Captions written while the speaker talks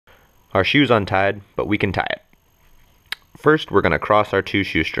Our shoe's untied, but we can tie it. First, we're going to cross our two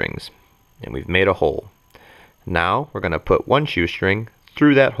shoestrings, and we've made a hole. Now, we're going to put one shoestring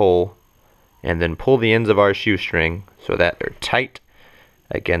through that hole, and then pull the ends of our shoestring so that they're tight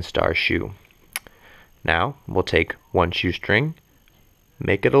against our shoe. Now, we'll take one shoestring,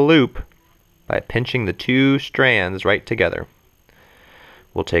 make it a loop by pinching the two strands right together.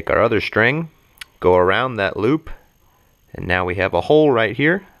 We'll take our other string, go around that loop, and now we have a hole right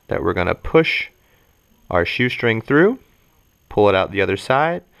here that we're going to push our shoestring through, pull it out the other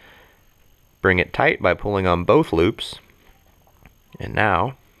side, bring it tight by pulling on both loops, and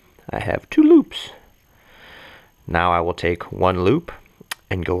now I have two loops. Now I will take one loop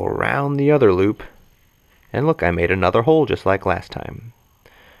and go around the other loop, and look, I made another hole just like last time.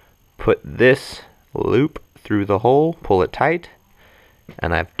 Put this loop through the hole, pull it tight,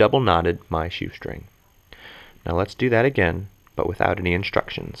 and I've double knotted my shoestring. Now let's do that again, but without any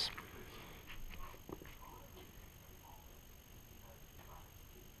instructions.